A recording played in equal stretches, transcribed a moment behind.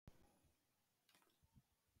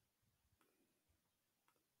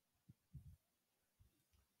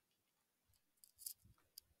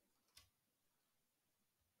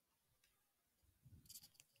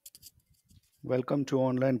Welcome to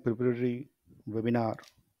online preparatory webinar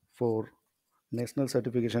for national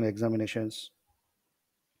certification examinations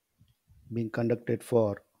being conducted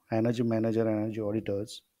for energy manager and energy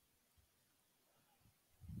auditors.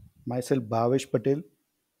 Myself Bhavesh Patel.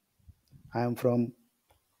 I am from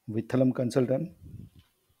Vitthalam consultant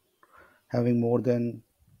having more than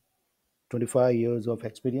 25 years of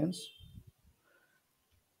experience.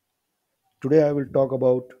 Today I will talk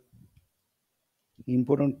about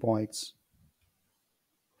important points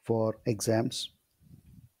for exams.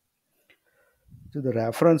 So the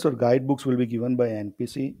reference or guidebooks will be given by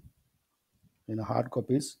NPC in a hard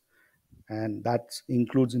copies, and that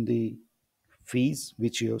includes in the fees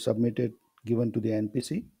which you have submitted given to the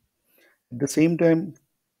NPC. At the same time,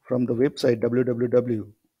 from the website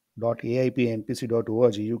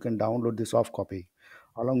www.aipnpc.org, you can download the soft copy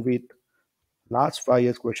along with last 5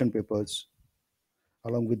 years question papers,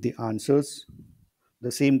 along with the answers.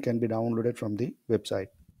 The same can be downloaded from the website.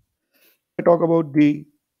 I talk about the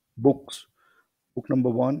books. Book number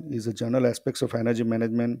one is the General Aspects of Energy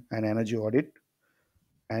Management and Energy Audit,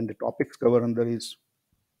 and the topics covered under is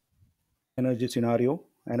Energy Scenario,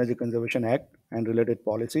 Energy Conservation Act and related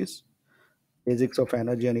policies, basics of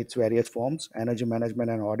energy and its various forms, energy management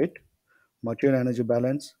and audit, material energy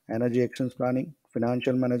balance, energy actions planning,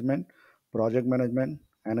 financial management, project management,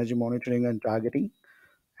 energy monitoring and targeting,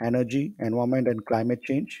 energy, environment and climate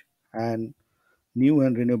change, and new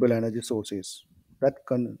and renewable energy sources. That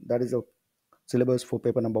is a syllabus for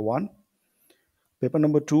paper number one. Paper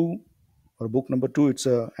number two or book number two, it's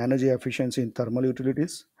energy efficiency in thermal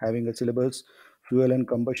utilities, having a syllabus fuel and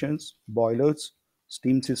combustions, boilers,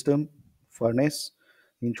 steam system, furnace,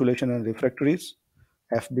 insulation and refractories,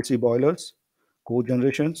 FBC boilers,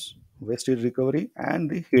 cogenerations, waste heat recovery, and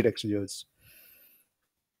the heat exchangers.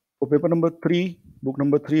 For paper number three, book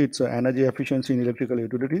number three, it's energy efficiency in electrical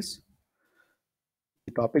utilities.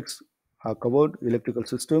 The topics are covered: electrical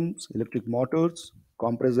systems, electric motors,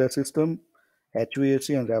 compressor system,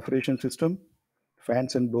 HVAC and refrigeration system,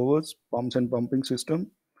 fans and blowers, pumps and pumping system,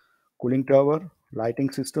 cooling tower, lighting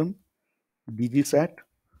system, DG-SAT,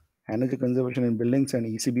 energy conservation in buildings and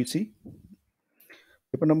ECBC.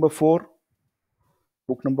 Paper number four,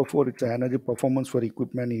 book number four, it's energy performance for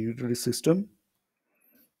equipment and utility system.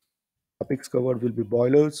 Topics covered will be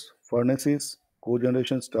boilers, furnaces,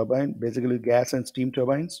 cogeneration turbine, basically gas and steam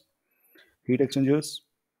turbines, heat exchangers,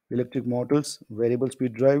 electric motors, variable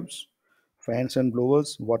speed drives, fans and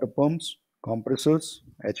blowers, water pumps, compressors,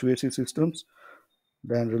 HVAC systems,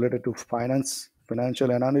 then related to financial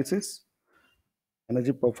analysis,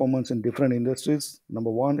 energy performance in different industries. Number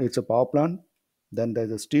one, it's a power plant. Then there's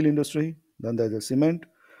a steel industry. Then there's a cement,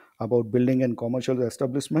 about building and commercial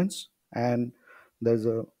establishments. And there's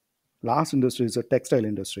a last industry is a textile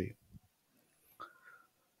industry.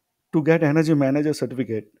 To get energy manager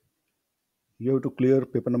certificate, you have to clear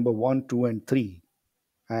paper number one, two, and three.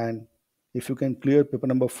 And if you can clear paper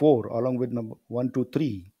number four along with number one, two,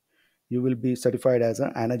 three, you will be certified as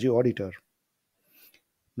an energy auditor.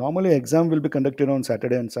 Normally, exam will be conducted on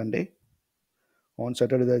Saturday and Sunday. On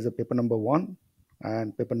Saturday, there is a paper number one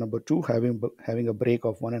and paper number two having a break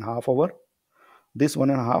of 1.5 hours. This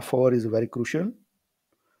 1.5 hours is very crucial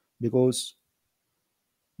because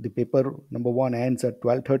the paper number one ends at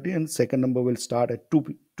 12:30 and second number will start at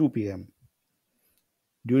 2 p.m.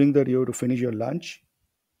 During that, you have to finish your lunch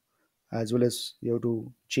as well as you have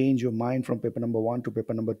to change your mind from paper number one to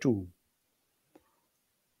paper number two.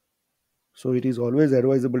 So it is always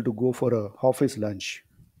advisable to go for a office lunch.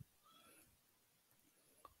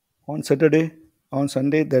 On Saturday, on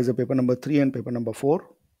Sunday, there's a paper number three and paper number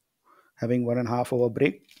four having 1.5 hour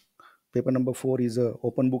break. Paper number four is a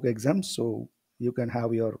open book exam, so you can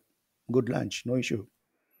have your good lunch, no issue.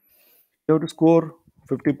 You have to score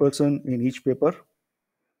 50% in each paper.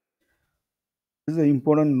 This is an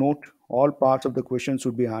important note. All parts of the question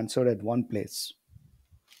should be answered at one place.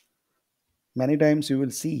 Many times you will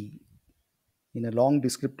see in a long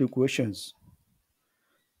descriptive questions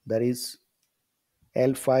there is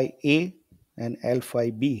L5A and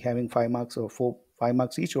L5B having 5 marks or 5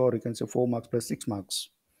 marks each, or you can say 4 marks plus 6 marks.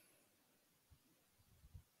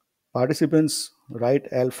 Participants write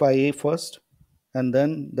L5A first and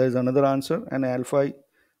then there is another answer and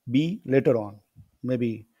L5B later on,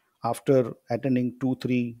 maybe after attending 2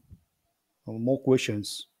 3 or more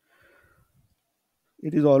questions.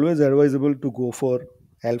 It is always advisable to go for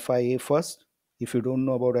L5A first. If you don't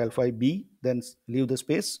know about L5B, then leave the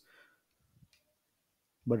space,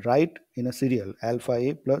 but write in a serial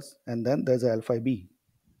L5A plus and then there's a L5B.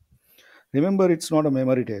 Remember, it's not a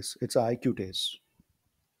memory test, it's an IQ test.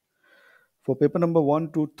 For paper number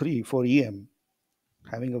 1, 2, 3 for EM,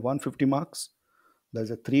 having a 150 marks.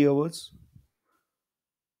 There's a 3 hours,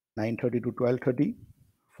 9:30 to 12:30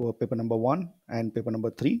 for paper number 1 and paper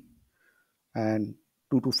number 3, and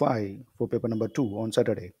 2 to 5 for paper number 2 on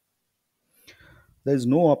Saturday. There is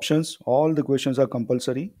no options. All the questions are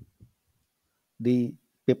compulsory. The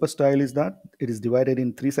paper style is that it is divided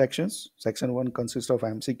in 3 sections. Section 1 consists of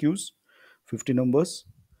MCQs, 50 numbers,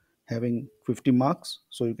 having 50 marks.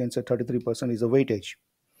 So you can say 33% is a weightage.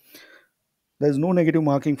 There is no negative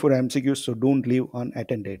marking for MCQs, so don't leave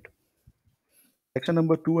unattended. Section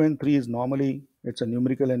number 2 and 3 is normally it's a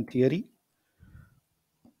numerical and theory.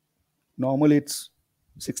 Normally it's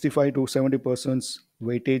 65 to 70%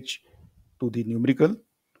 weightage to the numerical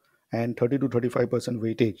and 30 to 35%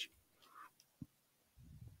 weightage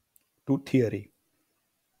to theory.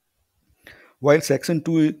 While section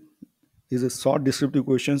 2 is a short descriptive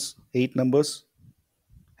questions, 8 numbers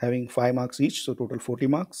having 5 marks each, so total 40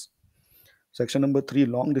 marks. Section number 3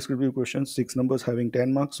 long descriptive questions, 6 numbers having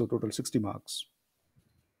 10 marks, so total 60 marks.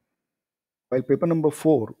 While paper number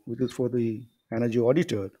 4, which is for the energy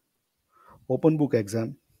auditor, open book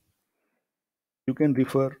exam, you can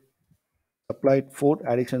refer applied 4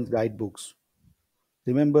 addictions guidebooks.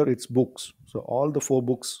 Remember, it's books, so all the 4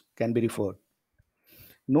 books can be referred.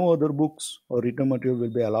 No other books or written material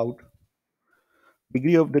will be allowed.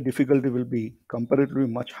 Degree of the difficulty will be comparatively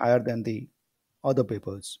much higher than the other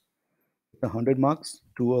papers. 100 marks,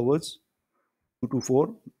 2 hours, 2 to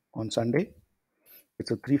 4 on Sunday.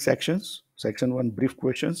 It's a 3 sections. Section 1 brief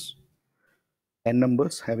questions, 10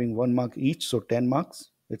 numbers having 1 mark each, so 10 marks.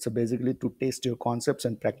 It's basically to test your concepts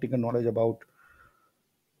and practical knowledge about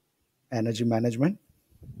energy management.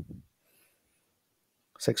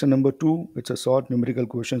 Section number 2, it's a short numerical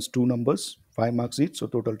questions, 2 numbers, 5 marks each, so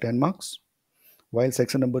total 10 marks. While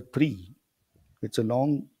section number 3, it's a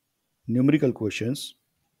long numerical questions,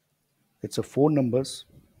 it's a 4 numbers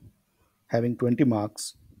having 20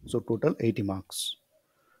 marks, so total 80 marks.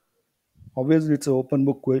 Obviously, it's an open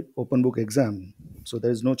book exam, so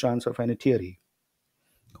there is no chance of any theory.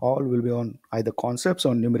 All will be on either concepts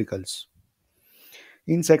or numericals.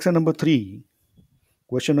 In section number 3,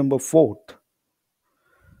 question number 4,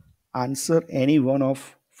 answer any one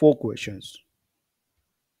of 4 questions,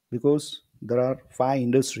 because there are 5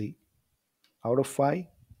 industry. Out of 5,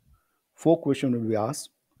 4 questions will be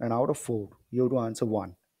asked, and out of 4 you have to answer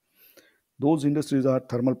 1. Those industries are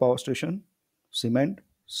thermal power station, cement,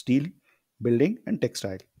 steel, building, and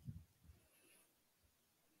textile.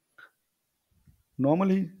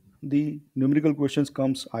 Normally, the numerical questions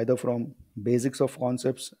comes either from basics of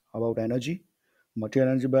concepts about energy,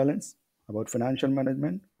 material energy balance, about financial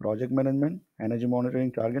management, project management, energy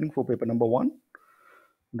monitoring, targeting for paper number 1.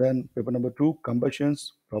 Then paper number 2,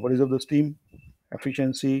 combustions, properties of the steam,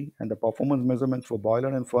 efficiency, and the performance measurements for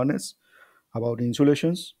boiler and furnace, about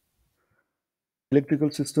insulations, electrical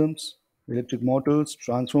systems, electric motors,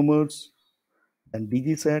 transformers, and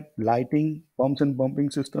DG set, lighting, pumps and pumping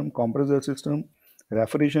system, compressor system,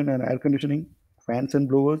 refrigeration and air conditioning, fans and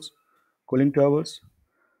blowers, cooling towers,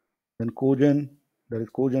 then cogen, there is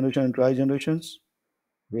cogeneration and trigenerations,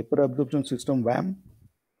 vapor absorption system VAM.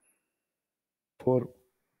 For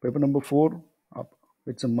paper number 4,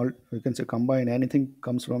 it's a you can say combine, anything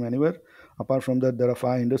comes from anywhere. Apart from that, there are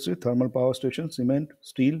 5 industries: thermal power station, cement,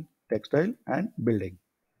 steel, textile, and building.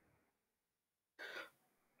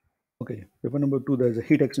 Okay, paper number 2, there is a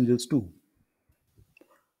heat exchangers too.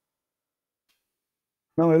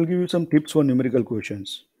 Now I'll give you some tips for numerical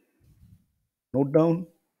questions. Note down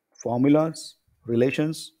formulas,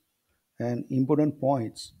 relations, and important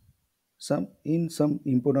points some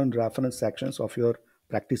important reference sections of your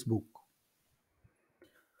practice book.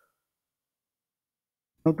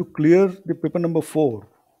 Now to clear the paper number 4,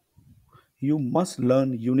 you must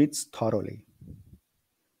learn units thoroughly.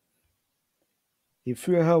 If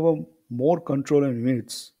you have a more control on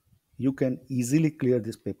units, you can easily clear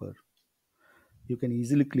this paper. You can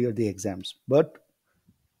easily clear the exams. But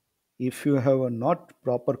if you have a not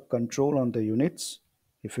proper control on the units,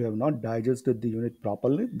 if you have not digested the unit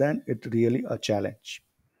properly, then it's really a challenge.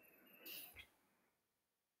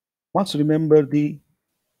 Must remember the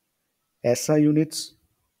SI units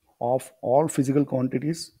of all physical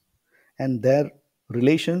quantities and their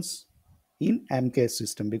relations in MKS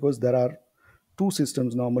system, because there are 2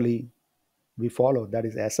 systems normally we follow, that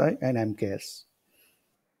is SI and MKS.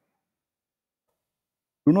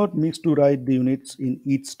 Do not miss to write the units in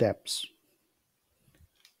each steps.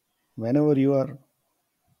 Whenever you are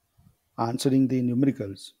answering the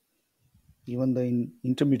numericals, even the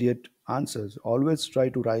intermediate answers, always try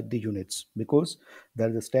to write the units, because there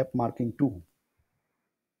is a step marking too.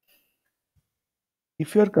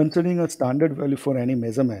 If you are considering a standard value for any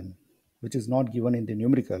measurement which is not given in the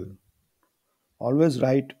numerical, always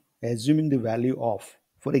write assuming the value of.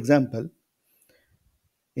 For example,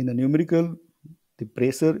 in the numerical, the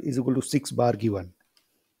pressure is equal to 6 bar given.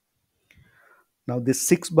 Now, this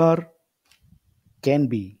 6 bar can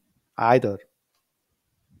be either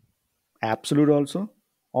absolute also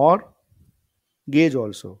or gauge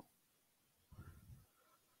also.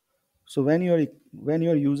 So when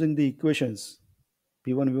you are using the equations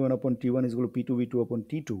P1 V1 upon T1 is equal to P2 V2 upon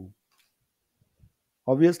T2,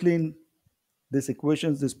 obviously in these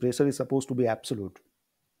equations this pressure is supposed to be absolute.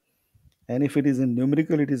 And if it is in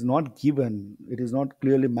numerical, it is not given, it is not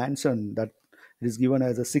clearly mentioned that it is given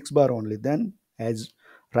as a 6 bar only, then as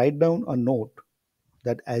write down a note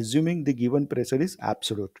that assuming the given pressure is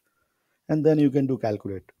absolute, and then you can do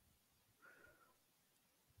calculate.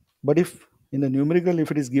 But if in the numerical, if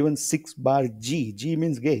it is given 6 bar G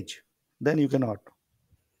means gauge, then you cannot.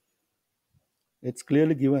 It's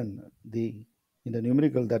clearly given the in the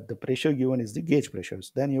numerical that the pressure given is the gauge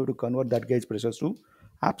pressures. Then you have to convert that gauge pressures to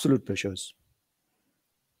absolute pressures.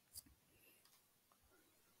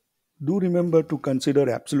 Do remember to consider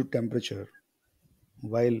absolute temperature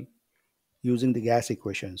while using the gas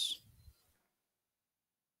equations.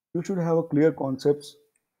 You should have a clear concepts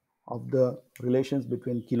of the relations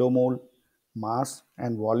between kilomole, mass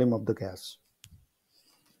and volume of the gas.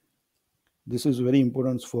 This is very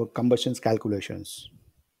important for combustion calculations.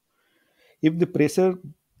 If the pressure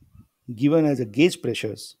given as a gauge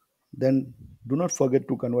pressures, then do not forget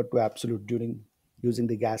to convert to absolute during using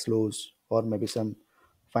the gas laws or maybe some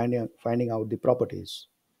finding out the properties.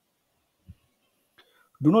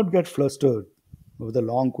 Do not get flustered with the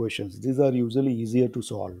long questions. These are usually easier to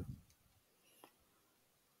solve.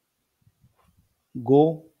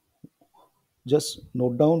 Go just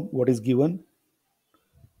note down what is given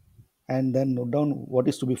and then note down what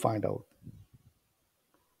is to be find out.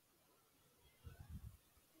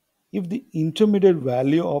 If the intermediate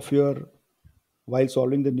value of your while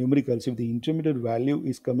solving the numericals, if the intermediate value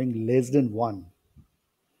is coming less than 1,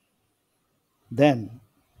 then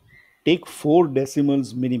take 4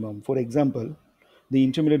 decimals minimum. For example, the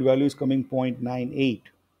intermediate value is coming 0.98,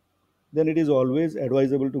 then it is always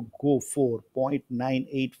advisable to go for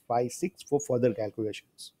 0.9856 for further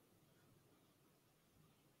calculations.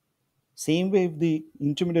 Same way, if the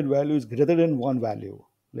intermediate value is greater than one value,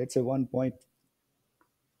 let's say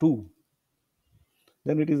 1.2,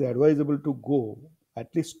 then it is advisable to go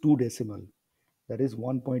at least 2 decimal, that is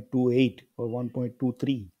 1.28 or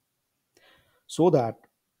 1.23, so that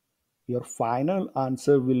your final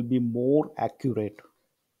answer will be more accurate.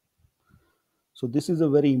 So this is a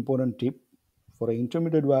very important tip. For an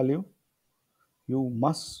intermediate value, you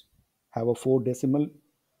must have a 4 decimal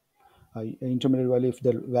intermediate value. If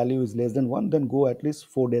the value is less than 1, then go at least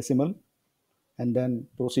 4 decimal and then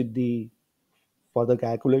proceed the further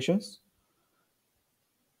calculations.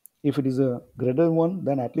 If it is a greater one,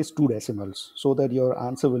 then at least 2 decimals so that your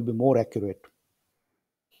answer will be more accurate.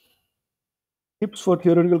 Tips for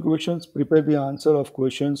theoretical questions: prepare the answer of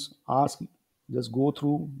questions asked. Just go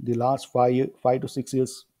through the last 5 to 6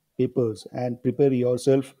 years papers and prepare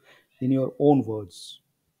yourself in your own words.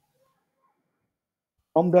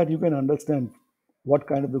 From that, you can understand what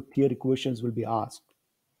kind of the theory questions will be asked.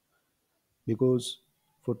 Because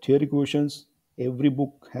for theory questions, every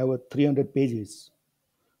book have a 300 pages,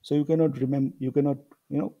 so you cannot remember. You cannot,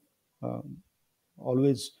 you know,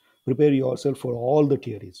 always prepare yourself for all the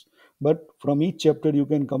theories. But from each chapter, you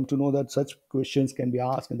can come to know that such questions can be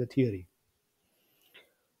asked in the theory.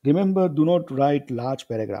 Remember, do not write large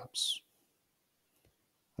paragraphs.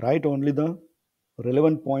 Write only the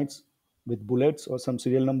relevant points with bullets or some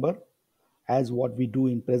serial number, as what we do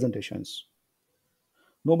in presentations.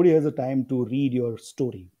 Nobody has the time to read your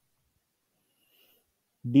story.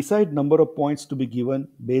 Decide number of points to be given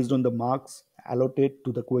based on the marks allotted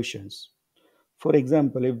to the questions. For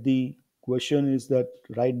example, if the question is that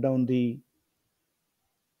write down the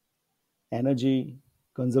energy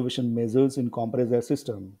conservation measures in compressed air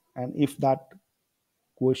system, and if that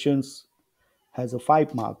questions has a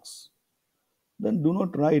 5 marks, then do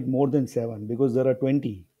not write more than 7 because there are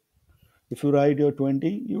 20. If you write your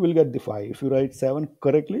 20, you will get the 5. If you write 7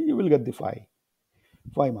 correctly, you will get the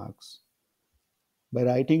 5 marks. By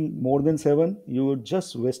writing more than 7, you are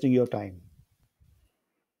just wasting your time.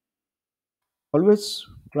 Always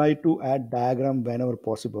try to add diagram whenever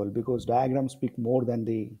possible because diagrams speak more than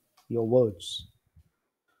the your words.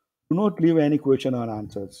 Do not leave any question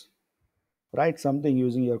unanswered. Write something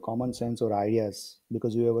using your common sense or ideas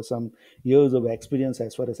because you have some years of experience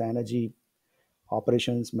as far as energy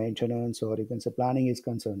operations, maintenance, or you can say planning is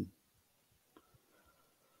concerned.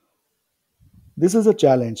 This is a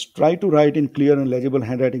challenge. Try to write in clear and legible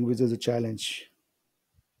handwriting, which is a challenge.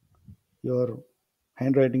 Your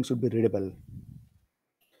handwriting should be readable.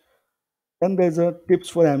 Then there's a tips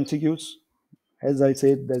for MCQs. As I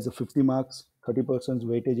said, there's a 50 marks, 30%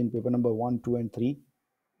 weightage in paper number 1, 2, and 3.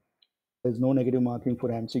 There's no negative marking for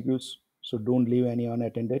MCQs, so don't leave any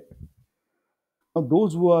unattended. Now,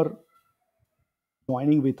 those who are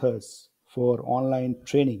joining with us for online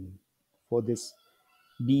training for this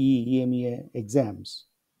BE, EMEA exams,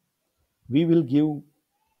 we will give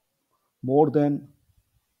more than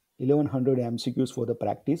 1100 MCQs for the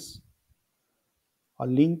practice, a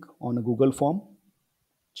link on a Google form,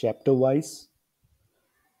 chapter wise.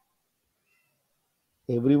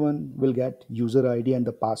 Everyone will get user ID and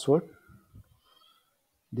the password.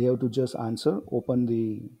 They have to just answer, open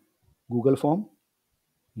the Google form,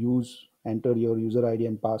 enter your user ID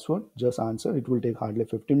and password, just answer. It will take hardly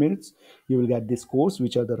 15 minutes. You will get this course,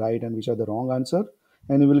 which are the right and which are the wrong answer,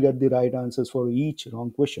 and you will get the right answers for each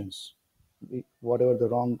wrong questions, whatever the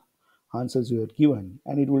wrong answers you are given,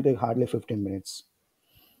 and it will take hardly 15 minutes.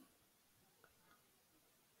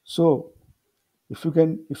 So if you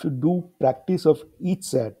do practice of each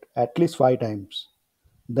set at least 5 times,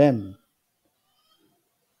 then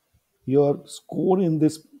your score in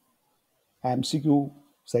this MCQ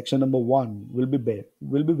section number 1 will be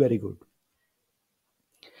very good,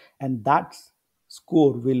 and that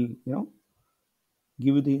score will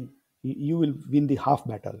give you the you will win the half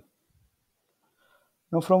battle.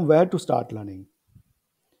 Now, from where to start learning?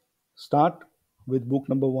 Start with book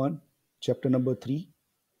number 1, chapter number 3,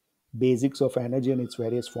 basics of energy and its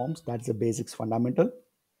various forms. That's the basics fundamental.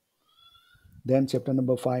 Then chapter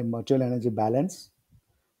number 5, material energy balance,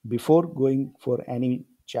 before going for any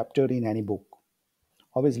chapter in any book.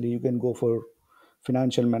 Obviously, you can go for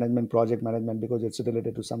financial management, project management, because it's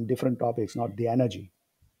related to some different topics, not the energy.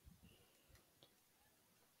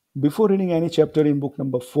 Before reading any chapter in book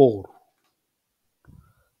number 4,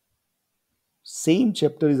 same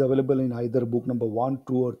chapter is available in either book number 1,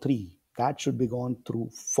 2, or 3. That should be gone through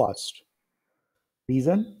first.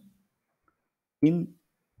 Reason? In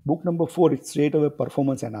book number 4, it's straight away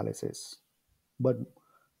performance analysis. But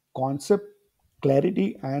concept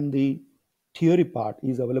clarity and the theory part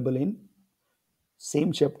is available in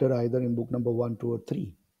same chapter either in book number 1, 2, or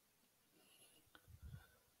 3.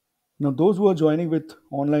 Now, those who are joining with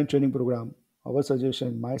online training program, my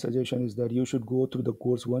suggestion is that you should go through the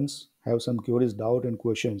course once, have some curious doubt and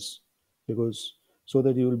questions, because so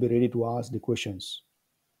that you will be ready to ask the questions.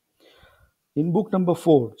 In book number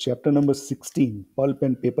 4, chapter number 16, pulp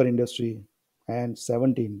and paper industry, and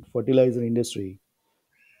 17, fertilizer industry,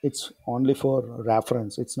 it's only for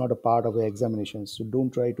reference. It's not a part of the examination. So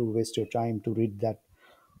don't try to waste your time to read that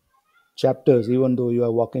chapters, even though you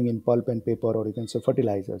are working in pulp and paper or you can say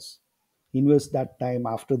fertilizers. Invest that time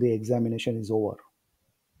after the examination is over.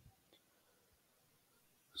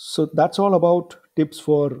 So that's all about tips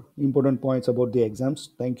for important points about the exams.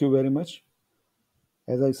 Thank you very much.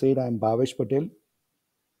 As I said, I'm Bhavesh Patel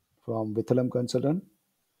from Vitthalam Consultant.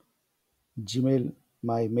 Gmail,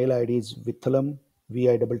 my mail ID is Vitthalam,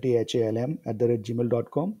 Vitthalm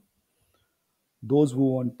 @gmail.com. Those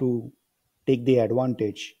who want to take the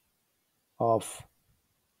advantage of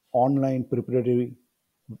online preparatory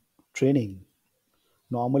training,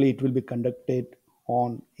 normally it will be conducted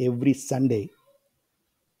on every Sunday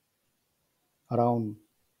around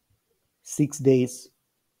 6 days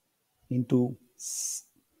into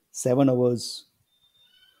 7 hours,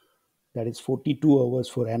 that is 42 hours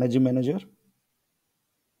for energy manager,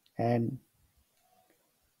 and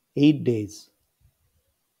 8 days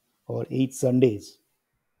or 8 Sundays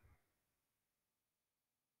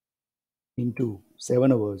into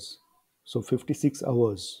 7 hours, so 56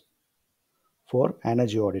 hours for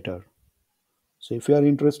energy auditor. So if you are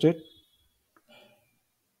interested,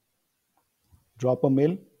 drop a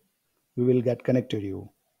mail, we will get connected you.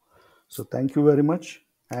 So thank you very much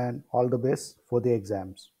and all the best for the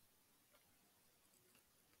exams.